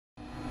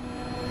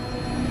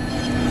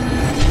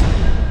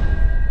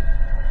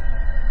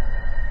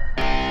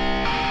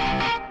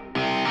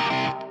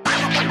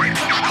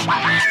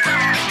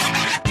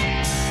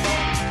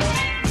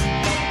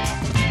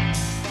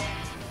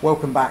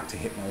Welcome back to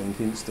Hypno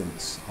Inking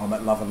Instance. I'm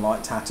at Love and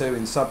Light Tattoo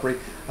in Sudbury,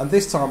 and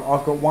this time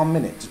I've got 1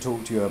 minute to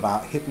talk to you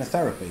about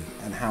hypnotherapy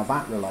and how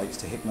that relates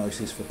to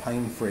hypnosis for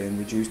pain-free and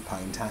reduced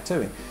pain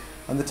tattooing.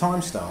 And the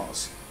time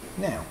starts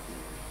now.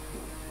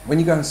 When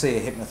you go and see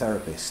a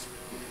hypnotherapist,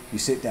 you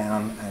sit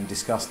down and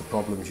discuss the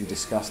problems, you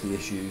discuss the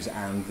issues,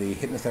 and the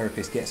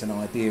hypnotherapist gets an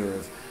idea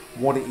of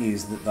what it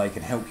is that they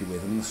can help you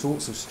with and the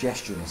sorts of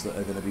suggestions that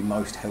are going to be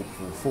most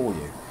helpful for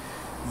you.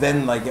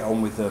 Then they get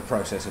on with the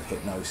process of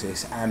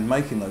hypnosis and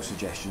making those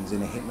suggestions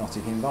in a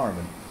hypnotic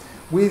environment.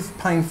 With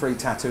pain-free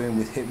tattooing,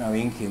 with Hypno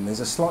Inking,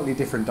 there's a slightly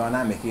different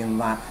dynamic in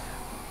that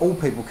all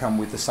people come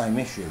with the same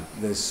issue.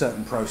 There's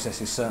certain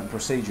processes, certain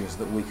procedures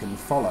that we can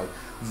follow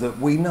that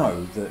we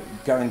know that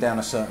going down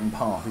a certain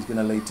path is going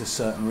to lead to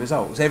certain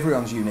results.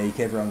 Everyone's unique,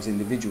 everyone's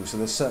individual, so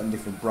there's certain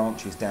different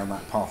branches down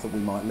that path that we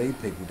might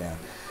lead people down.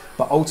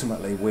 But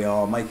ultimately we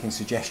are making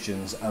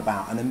suggestions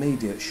about an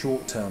immediate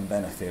short-term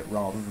benefit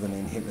rather than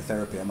in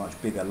hypnotherapy a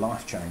much bigger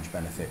life change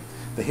benefit.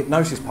 The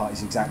hypnosis part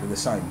is exactly the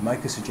same.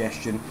 Make a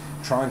suggestion,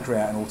 try and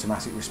create an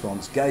automatic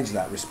response, gauge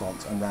that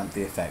response and ramp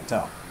the effect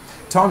up.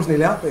 Time's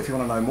nearly up, but if you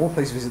want to know more,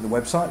 please visit the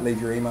website, leave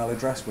your email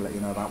address, we'll let you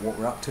know about what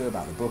we're up to,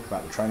 about the book,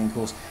 about the training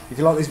course. If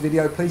you like this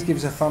video, please give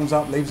us a thumbs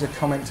up, leave us a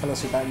comment, tell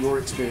us about your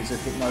experience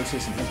of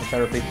hypnosis and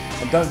hypnotherapy,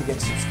 and don't forget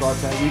to subscribe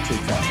to our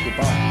YouTube channel.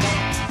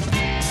 Goodbye.